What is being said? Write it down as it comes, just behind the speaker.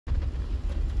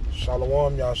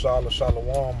Shalom, Yahshala,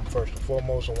 Shalom. First and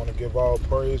foremost, I want to give all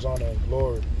praise, honor, and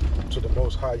glory to the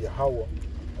Most High Yahweh.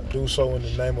 I do so in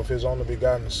the name of His only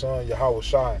begotten Son, Yahweh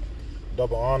Shai.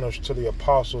 Double honors to the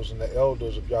apostles and the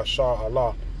elders of Yahshua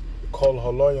Allah. Kol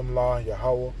Haloyim La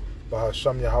Yahweh,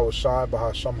 Bahasham Yahweh Shai,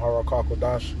 Bahasham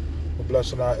Harakakodash. We're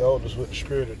blessing our elders with the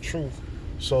spirit of truth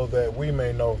so that we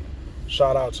may know.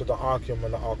 Shout out to the Akim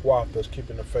and the Akwaf that's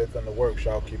keeping the faith and the works.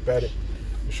 Y'all keep at it.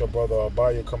 It's your brother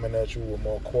Abaya coming at you with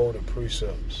more quoted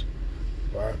precepts.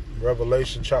 Right?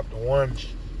 Revelation chapter 1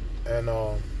 and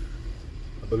I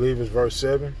believe it's verse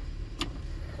 7.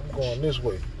 I'm going this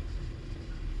way.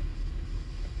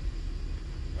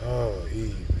 Oh,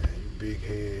 Eve, man, you big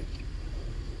head.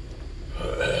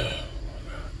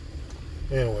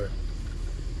 Anyway,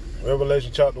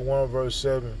 Revelation chapter 1, verse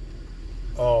 7.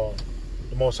 The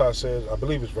Most High says, I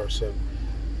believe it's verse 7.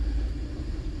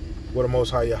 Where the Most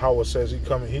High Yahweh says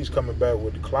he's coming back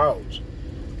with the clouds.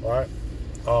 Right?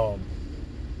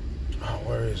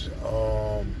 Where is it?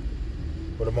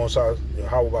 Where the Most High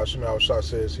Yahweh Bashim Yahushua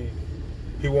says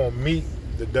he won't meet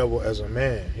the devil as a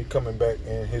man. He coming back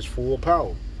in his full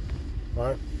power.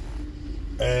 Right?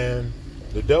 And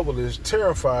the devil is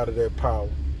terrified of that power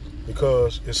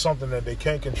because it's something that they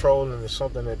can't control and it's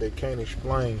something that they can't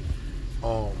explain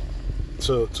to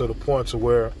the point to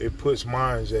where it puts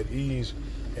minds at ease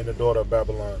in the daughter of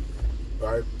Babylon,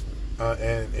 right?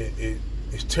 And it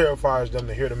terrifies them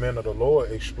to hear the men of the Lord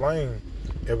explain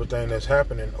everything that's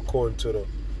happening according to the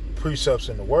precepts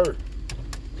in the Word,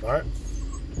 right?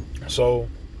 So,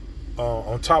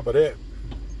 on top of that,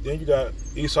 then you got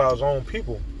Esau's own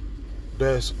people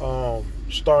that's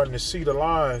starting to see the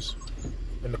lies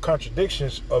and the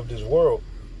contradictions of this world,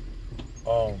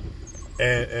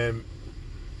 and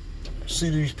see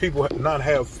these people not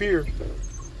have fear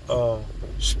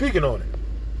speaking on it,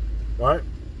 right?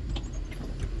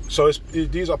 So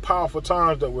these are powerful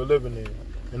times that we're living in.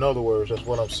 In other words, that's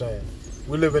what I'm saying.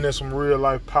 We're living in some real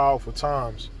life powerful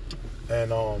times,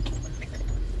 and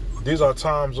these are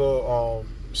times of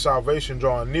salvation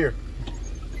drawing near,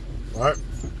 right?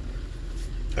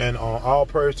 And all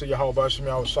praise to Yahweh Bashim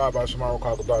Yahweh Shai Bashim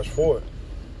Harakakodash for it,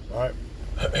 right?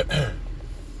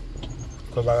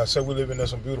 Because like I said, we're living in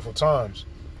some beautiful times.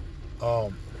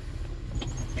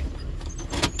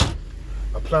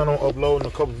 I plan on uploading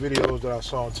a couple videos that I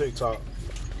saw on TikTok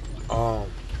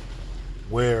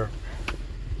where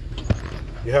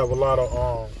you have a lot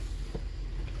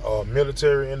of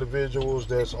military individuals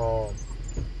that's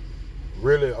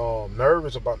really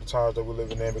nervous about the times that we're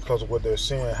living in because of what they're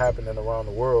seeing happening around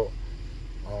the world.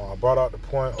 I brought out the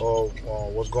point of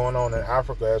what's going on in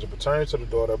Africa as it pertains to the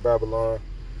daughter of Babylon,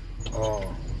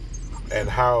 and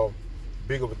how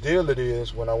big of a deal it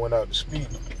is when I went out to speak.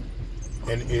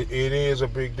 And it is a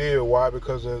big deal. Why?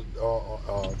 Because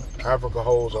Africa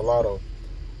holds a lot of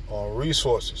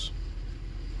resources.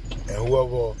 And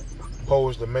whoever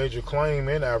holds the major claim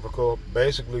in Africa,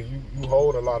 basically you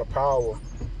hold a lot of power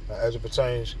as it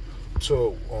pertains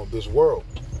to this world.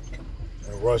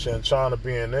 And Russia and China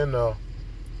being in there,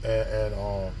 and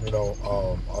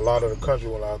a lot of the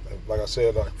countries, like I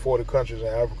said, like 40 countries in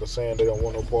Africa saying they don't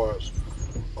want no parts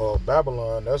of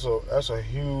Babylon, that's a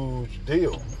huge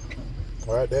deal.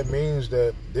 Right? That means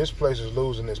that this place is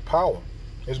losing its power.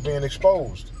 It's being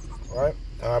exposed. Right?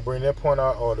 And I bring that point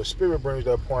out, or the Spirit brings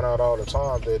that point out all the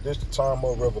time, that this is the time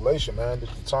of revelation, man. This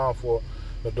is the time for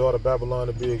the daughter of Babylon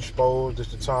to be exposed.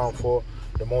 This is the time for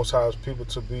the Most High's people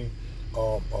to be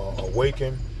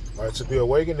awakened. Right? To be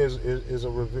awakened is a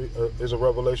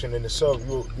revelation in itself.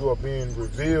 You are being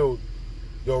revealed.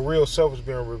 Your real self is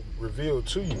being revealed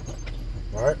to you.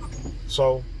 Right?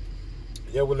 So,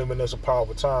 yeah, we're living in some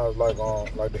powerful times, like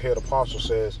the head apostle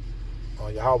says,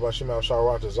 Yahweh Bashim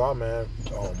Yahushua, man,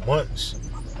 months,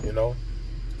 and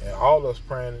all of us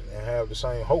praying and have the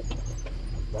same hope,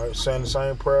 right? Saying the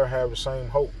same prayer, have the same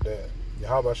hope that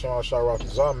Yahweh Bashim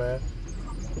Yahushua, man,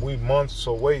 we months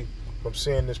away from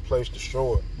seeing this place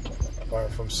destroyed, right?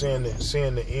 From seeing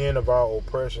the end of our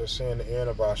oppression, seeing the end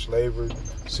of our slavery,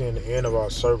 seeing the end of our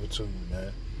servitude,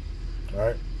 man,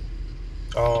 right?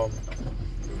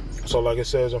 So like it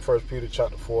says in 1 Peter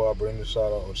chapter 4, I bring this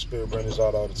out, or the Spirit brings this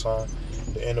out all the time.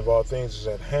 The end of all things is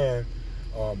at hand.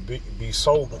 Be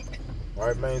sober,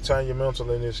 right? Maintain your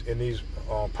mental in these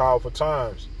powerful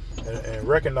times, and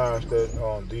recognize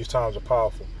that these times are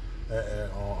powerful,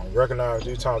 and recognize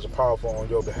these times are powerful on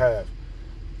your behalf,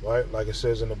 right? Like it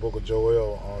says in the book of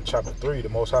Joel, chapter 3, the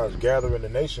Most High is gathering the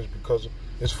nations because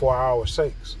it's for our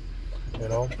sakes.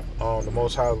 The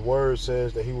Most High's word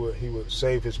says that He would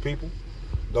save His people.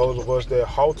 Those of us that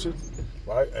halted,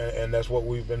 right? And that's what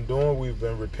we've been doing. We've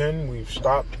been repenting. We've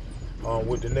stopped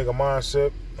with the nigga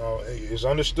mindset. It's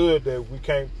understood that we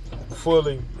can't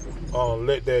fully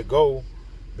let that go,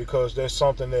 because that's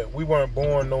something that we weren't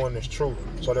born knowing is true.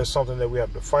 So that's something that we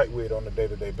have to fight with on a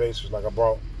day-to-day basis. Like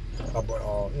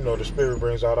the Spirit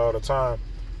brings out all the time.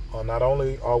 Not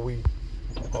only are we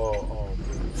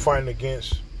fighting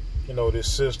against,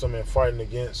 this system and fighting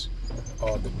against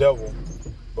the devil,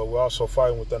 but we're also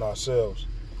fighting within ourselves.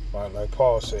 Right? Like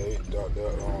Paul said,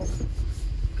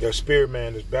 their spirit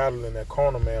man is battling that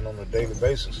carnal man on a daily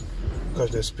basis, because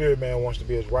that spirit man wants to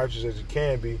be as righteous as he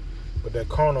can be, but that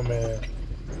carnal man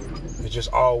is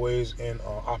just always in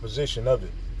opposition of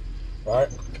it, right?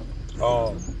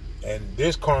 And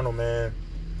this carnal man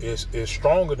is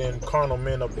stronger than carnal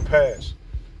men of the past,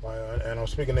 right? And I'm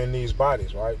speaking in these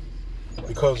bodies, right?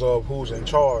 Because of who's in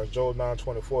charge. Job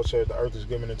 9:24 says the earth is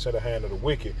given into the hand of the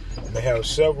wicked, and they have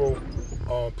several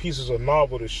pieces of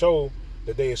novel to show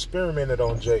that they experimented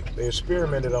on Jake. They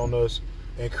experimented on us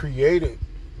and created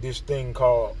this thing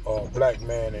called black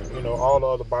man, and all the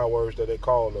other bywords that they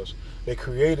call us. They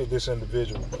created this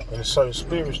individual and certain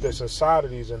spirits that's inside of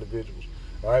these individuals,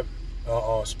 right?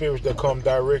 Spirits that come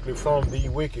directly from the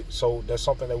wicked. So that's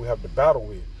something that we have to battle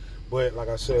with. But like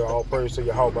I said, all praise to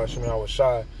Yahweh by Shem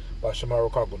Yahawashi, by Shem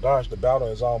HaRuach. The battle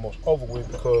is almost over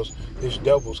with, because this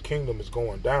devil's kingdom is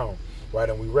going down, right?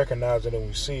 And we recognize it and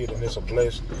we see it, and it's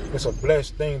a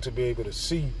blessed thing to be able to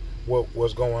see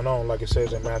what's going on. Like it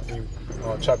says in Matthew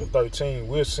chapter 13,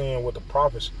 we're seeing what the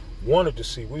prophets wanted to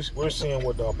see. We're seeing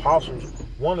what the apostles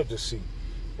wanted to see,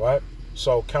 right?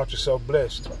 So count yourself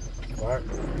blessed, right?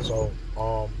 So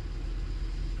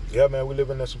yeah, man, we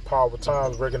living in some powerful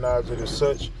times. Recognize it as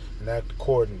such and act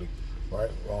accordingly, right?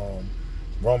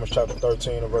 Romans chapter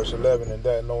 13 and verse 11, and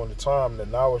that knowing the time, that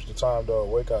now is the time to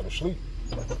wake out of sleep,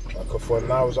 for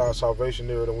now is our salvation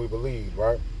nearer than we believe,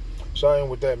 right? So I end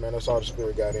with that, man. That's all the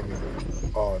Spirit got in me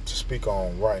to speak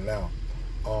on right now.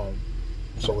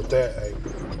 So with that, hey,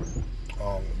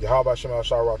 Yahweh Shem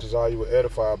Yahawashi, you were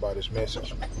edified by this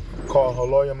message. Call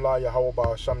Haloyam La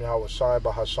Yahweh Shem Yahawashi,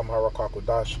 Bahasham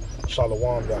Harakakadash,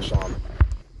 Shalom Yashalom.